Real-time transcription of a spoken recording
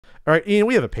All right, Ian,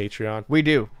 we have a Patreon. We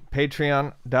do.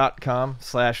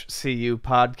 Patreon.com/CU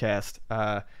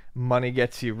podcast. Money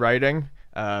gets you writing.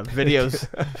 Videos,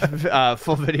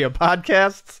 full video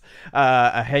podcasts,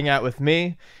 a hangout with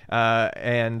me,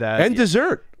 and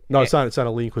dessert. No, it's not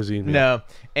a lean cuisine meal. No,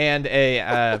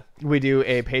 and we do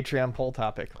a Patreon poll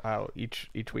topic each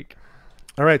week.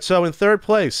 All right, so in third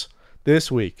place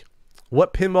this week,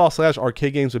 what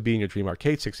pinball/arcade games would be in your dream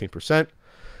arcade? 16%.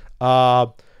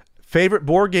 Favorite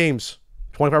board games?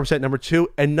 25%. Number 2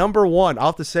 and number 1. I'll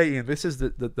have to say, Ian, this is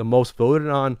the most voted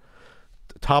on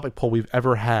topic poll we've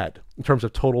ever had in terms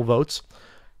of total votes.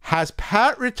 Has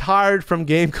Pat retired from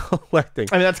game collecting?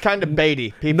 I mean, that's kind of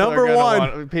baity.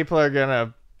 People are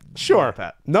gonna sure.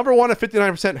 Pat. Number 1 at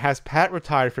 59%. Has Pat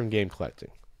retired from game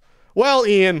collecting? Well,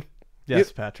 Ian.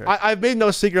 Yes, Patrick. I've made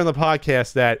no secret on the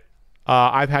podcast that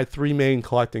I've had 3 main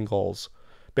collecting goals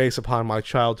based upon my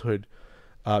childhood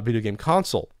video game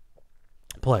console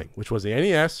playing, which was the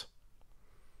NES,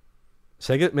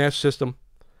 Sega Master System,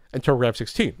 and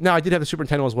TurboGrafx-16. Now, I did have the Super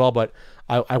Nintendo as well, but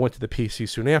I went to the PC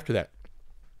soon after that.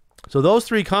 So those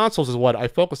 3 consoles is what I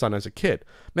focused on as a kid.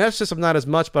 Master System, not as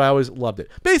much, but I always loved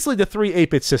it. Basically, the 3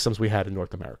 8-bit systems we had in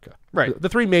North America. Right. The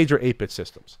 3 major 8-bit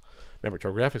systems. Remember,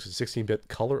 TurboGrafx was 16-bit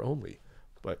color only,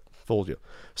 but fooled you.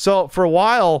 So for a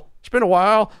while, it's been a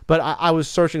while, but I was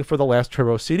searching for the last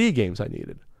Turbo CD games I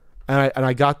needed. And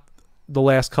I got the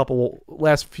last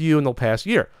few in the past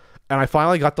year. And I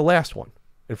finally got the last one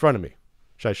in front of me.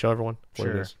 Should I show everyone what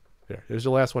it is? Here, here's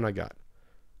the last one I got.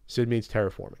 Sid Means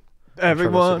Terraforming.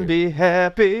 Everyone be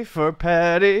happy for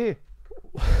Patty.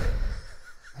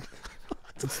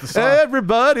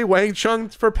 Everybody Wang Chung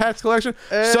for Pat's collection.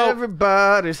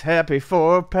 Everybody's happy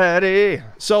for Patty.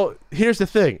 So here's the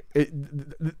thing.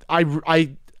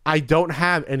 I don't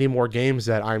have any more games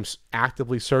that I'm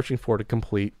actively searching for to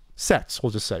complete sets.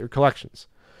 We'll just say, or collections.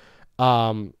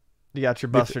 You got your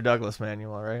Buster Douglas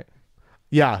manual, right?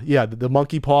 Yeah. The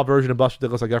monkey paw version of Buster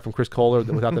Douglas I got from Chris Kohler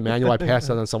without the manual. I passed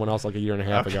that on someone else like a year and a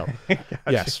half ago. Gotcha.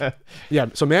 Yes. Yeah.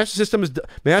 So Master System is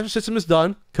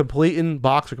done, complete in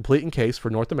box or complete in case for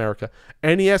North America.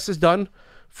 NES is done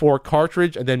for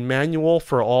cartridge and then manual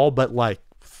for all but like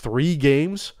 3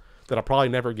 games that I'll probably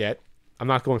never get. I'm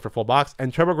not going for full box.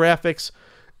 And TurboGrafx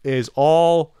is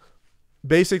all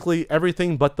basically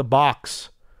everything but the box.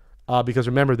 Because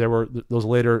remember, there were those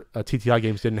later TTI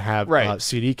games didn't have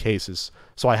CD cases,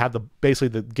 so I have basically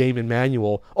the game and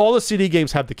manual. All the CD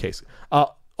games have the case.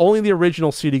 Only the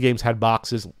original CD games had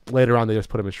boxes. Later on, they just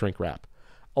put them in shrink wrap.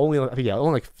 Only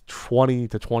like 20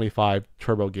 to 25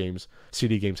 Turbo games,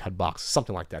 CD games had boxes,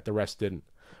 something like that. The rest didn't,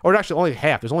 or actually only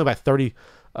half. There's only about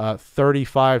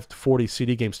 35 to 40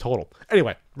 CD games total.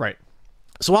 Anyway, right.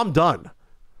 So I'm done.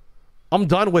 I'm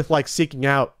done with like seeking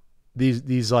out these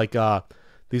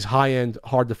high-end,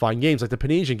 hard-to-find games, like the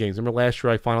Panesian games. Remember last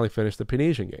year I finally finished the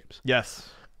Panesian games. Yes.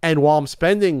 And while I'm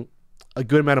spending a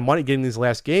good amount of money getting these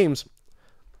last games,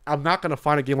 I'm not going to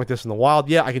find a game like this in the wild.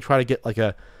 Yeah, I can try to get like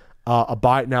a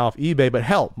buy it now off eBay, but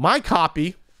hell, my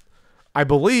copy, I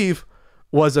believe,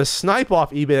 was a snipe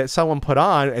off eBay that someone put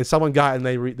on, and someone got and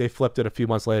they flipped it a few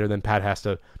months later, then Pat has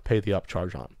to pay the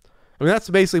upcharge on. I mean, that's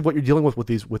basically what you're dealing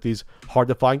with these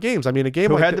hard-to-find games. I mean, a game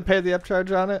Who like had to pay the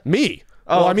upcharge on it? Me.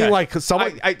 Oh, well, okay. I mean, like,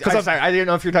 someone. I'm sorry. I didn't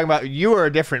know if you're talking about you or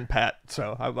a different Pat,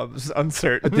 so I was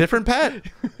uncertain. A different Pat?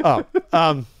 Oh,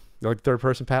 like third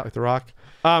person Pat, like The Rock.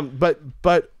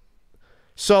 But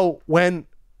so when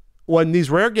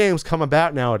these rare games come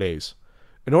about nowadays,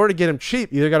 in order to get them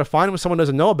cheap, you either got to find them when someone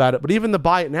doesn't know about it. But even the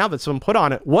buy it now that someone put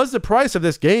on it was the price of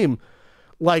this game,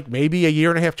 like maybe a year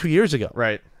and a half, 2 years ago.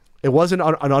 Right. It wasn't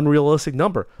an unrealistic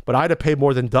number, but I had to pay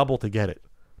more than double to get it.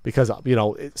 Because,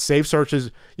 save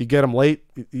searches, you get them late,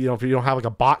 if you don't have like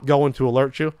a bot going to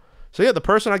alert you. So yeah, the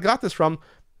person I got this from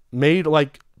made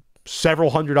like several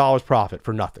 $100s profit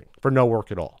for nothing, for no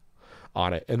work at all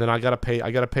on it. And then I gotta pay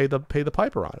the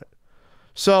piper on it.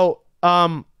 So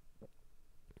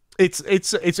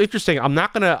it's interesting.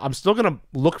 I'm still gonna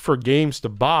look for games to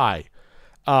buy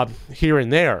here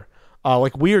and there.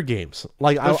 Like weird games.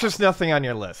 Like there's just nothing on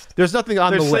your list. There's nothing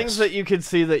on the list. There's things that you could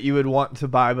see that you would want to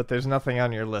buy, but there's nothing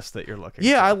on your list that you're looking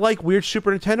for. I like weird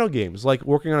Super Nintendo games. Like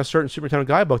working on a certain Super Nintendo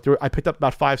guidebook, I picked up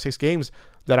about 5-6 games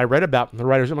that I read about, and the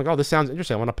writers, I'm like, oh, this sounds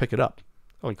interesting. I want to pick it up.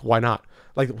 I'm like, why not?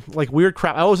 Like weird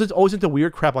crap. I was always into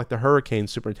weird crap like the Hurricane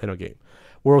Super Nintendo game,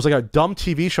 where it was like a dumb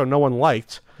TV show no one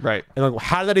liked. Right. And like,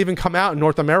 how did that even come out in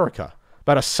North America?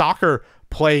 About a soccer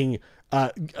playing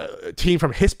team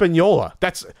from Hispaniola.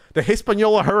 That's the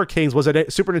Hispaniola Hurricanes was a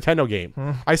Super Nintendo game.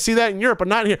 I see that in Europe, but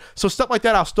not here. So stuff like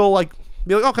that, I'll still like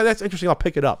be like, okay, that's interesting. I'll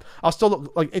pick it up. I'll still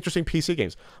look like interesting PC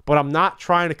games, but I'm not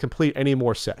trying to complete any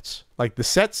more sets. Like the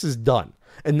sets is done.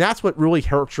 And that's what really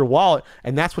hurts your wallet,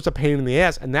 and that's what's a pain in the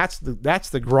ass, and that's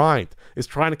the grind, is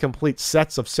trying to complete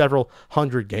sets of several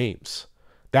hundred games.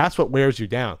 That's what wears you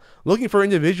down. Looking for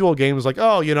individual games, like,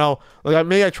 oh, like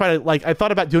maybe I try to, like, I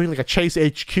thought about doing like a Chase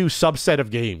HQ subset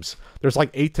of games. There's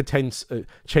like 8 to 10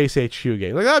 Chase HQ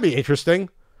games. Like, that'd be interesting,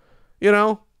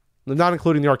 not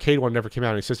including the arcade one. Never came out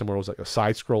on any system where it was like a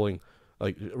side-scrolling,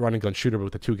 like run and gun shooter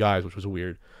with the two guys, which was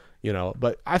weird,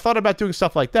 But I thought about doing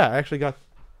stuff like that. I actually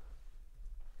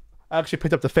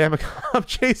picked up the Famicom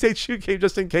Chase HQ game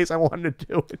just in case I wanted to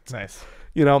do it. Nice.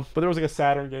 But there was like a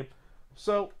Saturn game.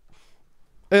 So,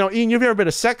 Ian, you've never been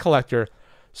a set collector,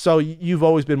 so you've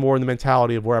always been more in the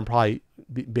mentality of where I'm probably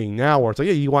being now, where it's like,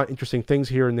 yeah, you want interesting things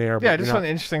here and there. Yeah, I just want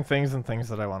interesting things and things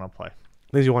that I want to play.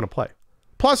 Things you want to play.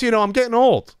 Plus, I'm getting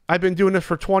old. I've been doing this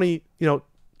for 20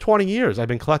 years. I've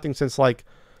been collecting since like...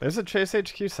 There's a Chase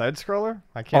HQ side scroller.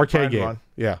 I can't arcade find game. one.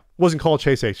 Yeah, wasn't called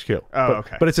Chase HQ. Oh,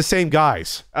 okay. But it's the same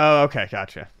guys. Oh, okay,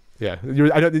 gotcha. Yeah,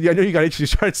 I know you got interested. You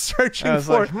started searching I was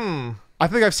for. like, I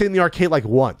think I've seen the arcade like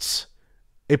once.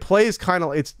 It plays kind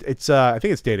of. It's. I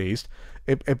think it's Data East.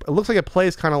 It looks like it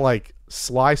plays kind of like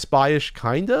Sly Spy-ish,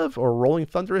 kind of, or Rolling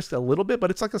Thunderous a little bit,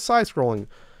 but it's like a side-scrolling,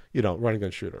 run and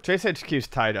gun shooter. Chase HQ's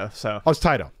Taito, so. Oh, it's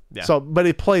Taito. Yeah. So, but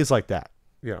it plays like that.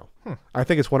 I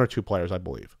think it's 1 or 2 players, I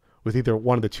believe, with either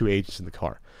one of the 2 agents in the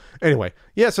car. Anyway,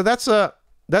 yeah. So that's the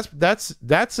not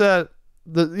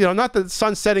the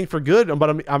sun setting for good,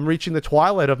 but I'm reaching the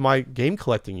twilight of my game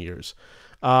collecting years.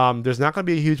 There's not going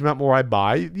to be a huge amount more I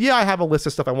buy. Yeah, I have a list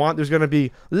of stuff I want. There's going to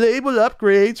be label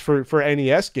upgrades for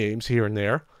NES games here and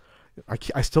there.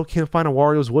 I still can't find a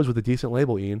Wario's Woods with a decent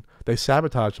label, Ian. They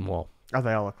sabotaged them all. Oh,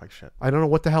 they all look like shit. I don't know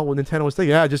what the hell Nintendo was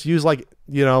thinking. Yeah, just use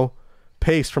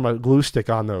paste from a glue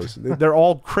stick on those. They're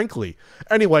all crinkly.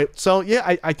 Anyway, so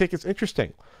yeah, I think it's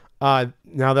interesting. Now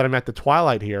that I'm at the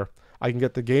twilight here, I can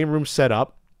get the game room set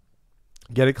up,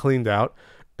 get it cleaned out,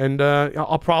 and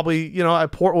I'll probably, we're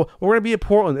going to be at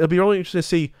Portland. It'll be really interesting to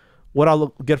see what I'll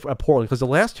get at Portland, because the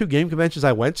last 2 game conventions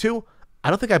I went to, I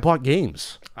don't think I bought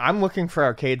games. I'm looking for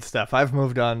arcade stuff. I've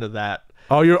moved on to that.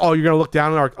 Oh, you're gonna look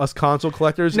down at us console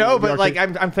collectors? No, but like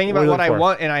I'm thinking about what I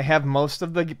want, and I have most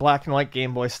of the black and white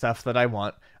Game Boy stuff that I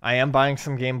want. I am buying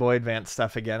some Game Boy Advance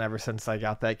stuff again ever since I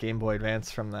got that Game Boy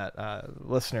Advance from that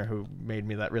listener who made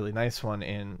me that really nice one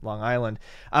in Long Island.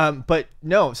 But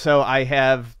no, so I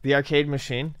have the arcade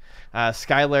machine.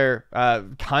 Skylar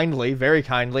very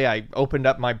kindly, I opened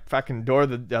up my fucking door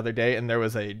the other day, and there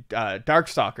was a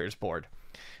Darkstalkers board.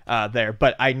 There,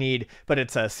 but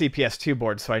it's a CPS2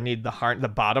 board, so I need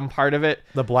the bottom part of it,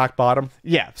 the black bottom.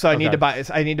 Yeah, so I need to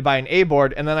buy an A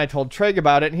board, and then I told Treg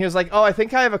about it, and he was like, "Oh, I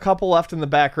think I have a couple left in the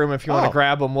back room if you want to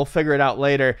grab them. We'll figure it out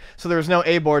later." So there was no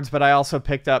A boards, but I also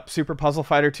picked up Super Puzzle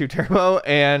Fighter 2 Turbo,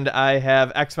 and I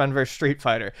have X-Men vs Street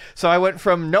Fighter. So I went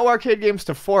from no arcade games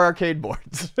to 4 arcade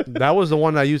boards. That was the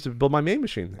one I used to build my main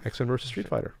machine, X-Men vs Street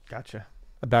Fighter. Gotcha.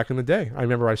 Back in the day, I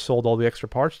remember I sold all the extra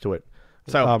parts to it.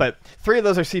 So, but 3 of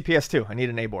those are CPS2. I need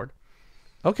an A board.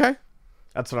 Okay,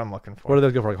 that's what I'm looking for. What do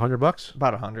those go for? Like $100?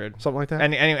 About 100, something like that.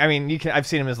 And I mean, I've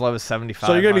seen them as low as 75.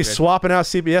 So you're gonna be swapping out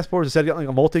CPS boards instead of getting like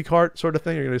a multi-cart sort of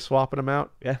thing. You're gonna be swapping them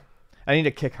out. Yeah, I need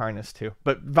a kick harness too.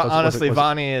 But honestly,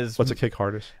 Vonnie is. What's a kick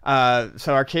harness?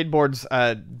 So arcade boards,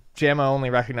 JAMA only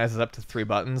recognizes up to 3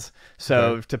 buttons.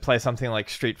 So to play something like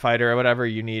Street Fighter or whatever,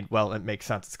 you need. Well, it makes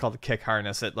sense. It's called a kick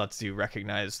harness. It lets you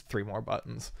recognize 3 more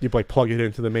buttons. You like plug it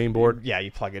into the main board. Yeah, you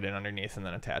plug it in underneath and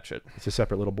then attach it. It's a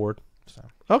separate little board. So.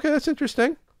 Okay, that's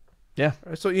interesting. Yeah.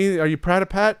 So Ian, are you proud of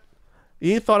Pat?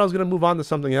 Ian thought I was going to move on to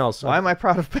something else. Why am I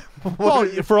proud of Pat? Well,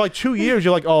 for like 2 years,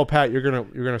 you're like, oh, Pat, you're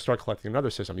gonna start collecting another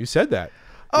system. You said that.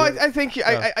 Oh, I think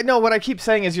I know what I keep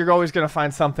saying is you're always going to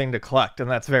find something to collect, and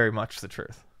that's very much the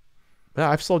truth. Yeah,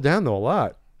 I've slowed down though a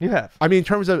lot. You have. I mean, in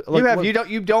terms of like,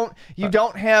 you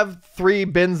don't have 3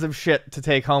 bins of shit to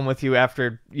take home with you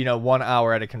after 1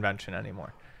 hour at a convention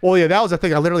anymore. Well, yeah, that was the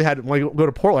thing. I literally had when I go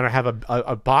to Portland, I have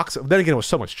a box. Then again, it was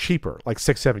so much cheaper, like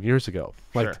 6-7 years ago.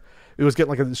 Like sure. It was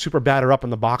getting like a super batter up in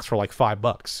the box for like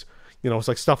 $5. It's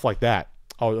like stuff like that.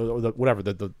 Oh, whatever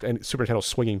the Super Nintendo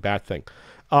swinging bat thing.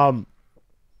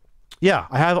 Yeah,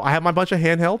 I have my bunch of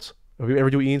handhelds. If we ever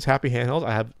do Ian's Happy Handhelds,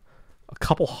 I have a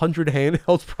couple hundred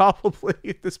handhelds probably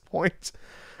at this point.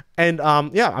 And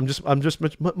yeah, I'm just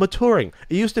maturing.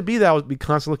 It used to be that I would be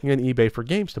constantly looking on eBay for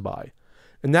games to buy,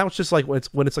 and now it's just like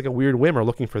when it's like a weird whim or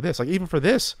looking for this. Like even for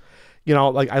this,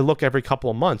 like I look every couple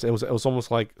of months. It was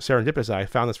almost like serendipitous that I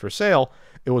found this for sale.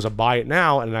 It was a buy it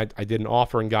now, and I did an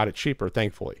offer and got it cheaper,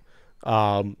 thankfully.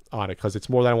 on it because it's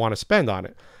more than I want to spend on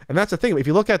it. And that's the thing. If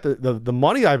you look at the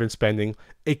money I've been spending,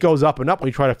 it goes up and up when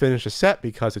you try to finish a set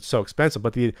because it's so expensive.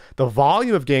 But the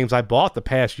volume of games I bought the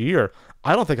past year,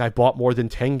 I don't think I bought more than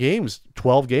 10 games,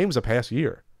 12 games the past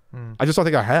year. I just don't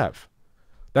think I have.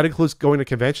 That includes going to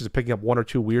conventions and picking up one or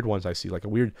two weird ones I see, like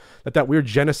that weird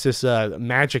Genesis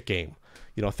Magic game,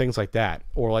 you know, things like that,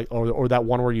 or that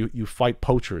one where you fight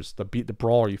poachers, the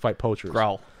brawler, you fight poachers.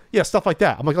 Growl. Yeah, stuff like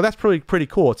that. I'm like, oh, that's pretty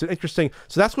cool. It's an interesting.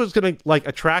 So that's what's gonna like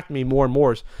attract me more and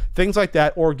more is things like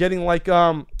that, or getting like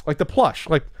the plush,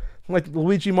 like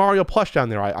Luigi Mario plush down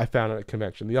there. I found at a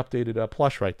convention, the updated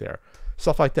plush right there,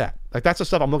 stuff like that. Like that's the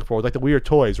stuff I'm looking for, like the weird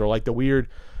toys or like the weird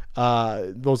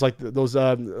those those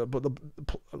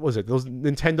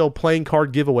Nintendo playing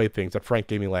card giveaway things that Frank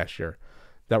gave me last year,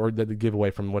 that were the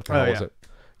giveaway from what the hell was it?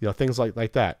 You know, things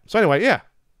like that. So anyway, yeah,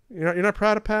 you're not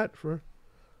proud of Pat for.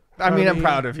 I'm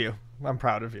proud of you. I'm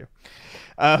proud of you.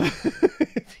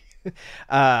 It's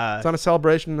on a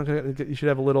celebration. You should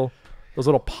have those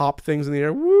little pop things in the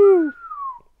air. Woo!